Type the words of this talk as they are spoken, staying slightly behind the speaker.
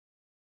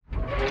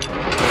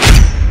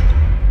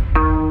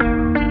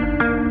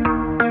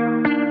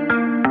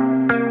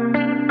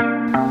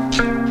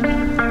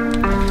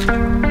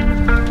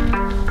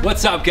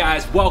What's up,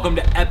 guys? Welcome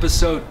to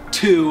episode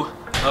 2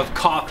 of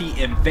Coffee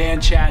and Van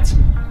Chats.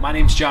 My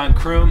name's John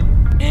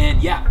Croom, and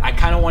yeah, I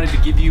kind of wanted to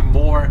give you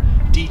more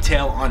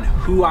detail on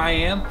who I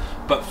am.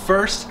 But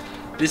first,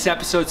 this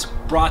episode's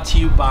brought to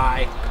you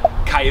by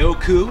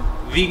Kyoku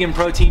vegan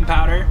protein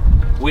powder,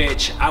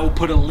 which I will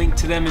put a link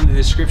to them in the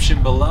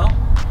description below.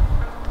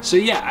 So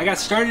yeah, I got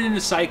started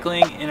into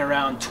cycling in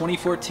around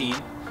 2014.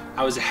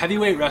 I was a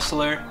heavyweight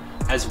wrestler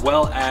as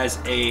well as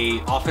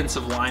a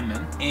offensive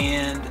lineman,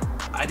 and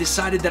I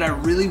decided that I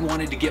really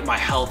wanted to get my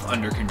health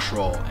under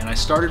control, and I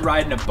started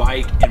riding a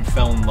bike and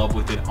fell in love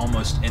with it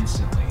almost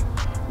instantly.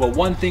 Well,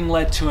 one thing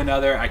led to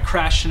another. I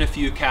crashed in a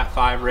few Cat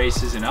 5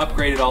 races and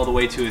upgraded all the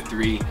way to a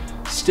 3,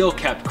 still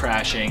kept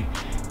crashing,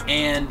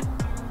 and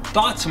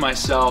thought to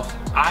myself,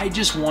 I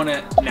just want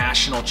a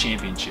national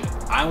championship.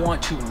 I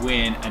want to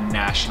win a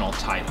national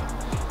title.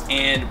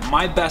 And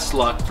my best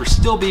luck for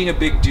still being a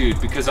big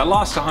dude, because I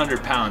lost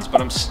 100 pounds,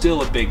 but I'm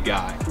still a big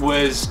guy,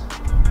 was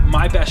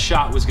my best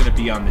shot was gonna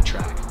be on the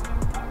track.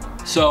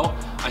 So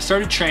I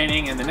started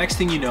training, and the next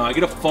thing you know, I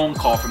get a phone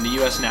call from the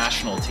US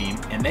national team,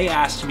 and they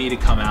asked me to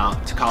come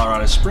out to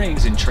Colorado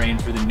Springs and train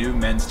for the new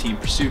men's team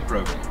pursuit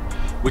program,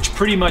 which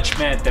pretty much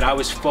meant that I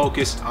was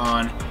focused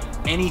on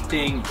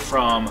anything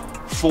from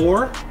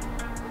 4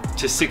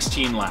 to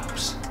 16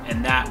 laps,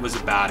 and that was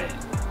about it.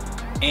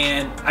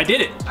 And I did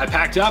it. I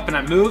packed up and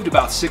I moved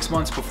about 6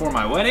 months before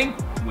my wedding,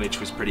 which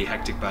was pretty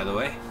hectic, by the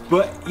way.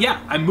 But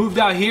yeah, I moved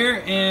out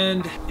here,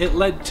 and it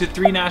led to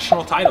 3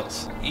 national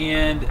titles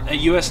and a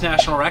US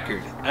national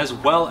record, as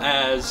well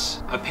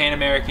as a Pan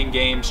American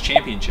Games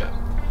championship,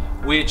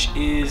 which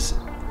is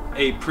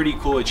a pretty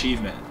cool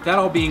achievement. That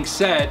all being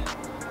said,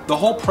 the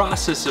whole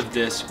process of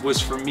this was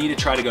for me to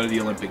try to go to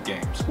the Olympic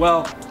Games.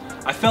 Well,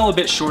 I fell a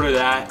bit short of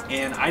that,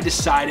 and I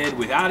decided,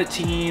 without a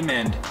team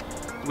and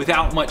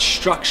without much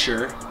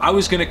structure, I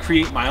was gonna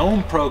create my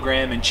own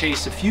program and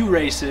chase a few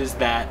races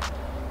that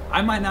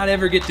I might not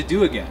ever get to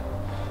do again,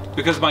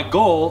 because my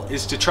goal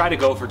is to try to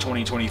go for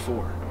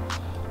 2024.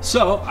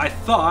 So I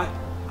thought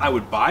I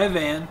would buy a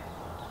van,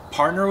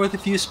 partner with a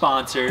few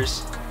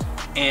sponsors,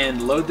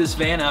 and load this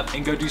van up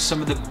and go do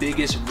some of the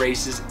biggest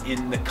races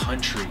in the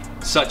country,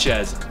 such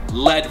as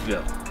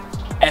Leadville,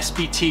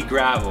 SPT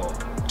Gravel,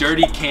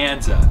 Dirty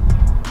Kansas,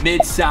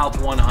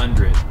 Mid-South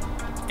 100,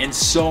 and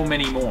so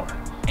many more.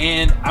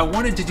 And I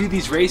wanted to do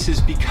these races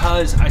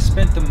because I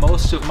spent the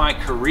most of my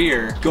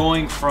career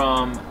going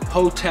from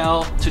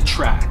hotel to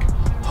track,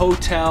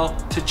 hotel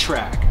to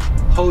track,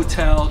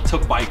 hotel to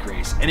bike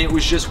race. And it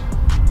was just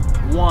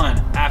one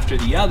after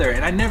the other.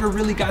 And I never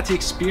really got to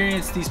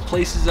experience these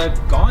places I've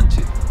gone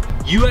to.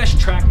 US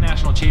Track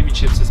National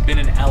Championships has been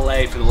in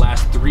LA for the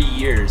last 3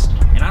 years,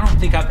 and I don't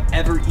think I've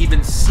ever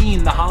even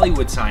seen the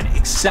Hollywood sign,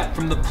 except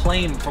from the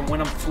plane from when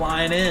I'm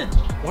flying in.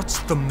 What's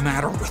the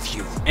matter with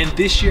you? And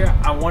this year,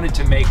 I wanted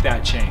to make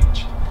that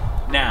change.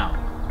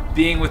 Now,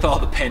 being with all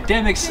the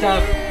pandemic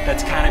stuff,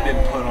 that's kind of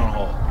been put on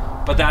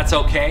hold. But that's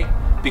okay,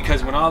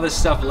 because when all this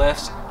stuff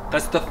lifts,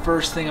 that's the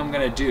first thing I'm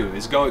gonna do,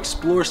 is go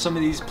explore some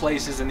of these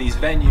places and these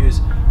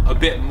venues a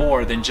bit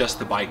more than just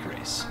the bike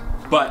race.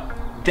 But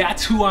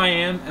that's who I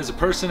am as a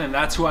person, and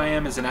that's who I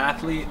am as an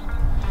athlete.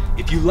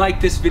 If you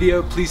like this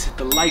video, please hit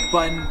the like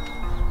button.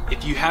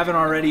 If you haven't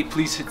already,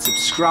 please hit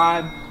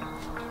subscribe.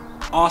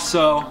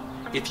 Also,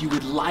 if you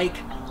would like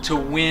to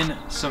win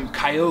some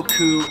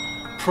Kyoku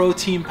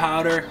protein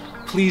powder,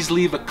 please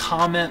leave a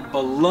comment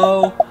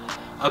below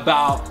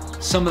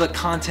about some of the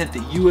content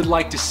that you would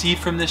like to see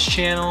from this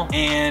channel.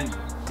 And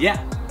yeah,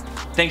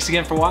 thanks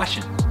again for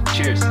watching.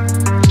 Cheers.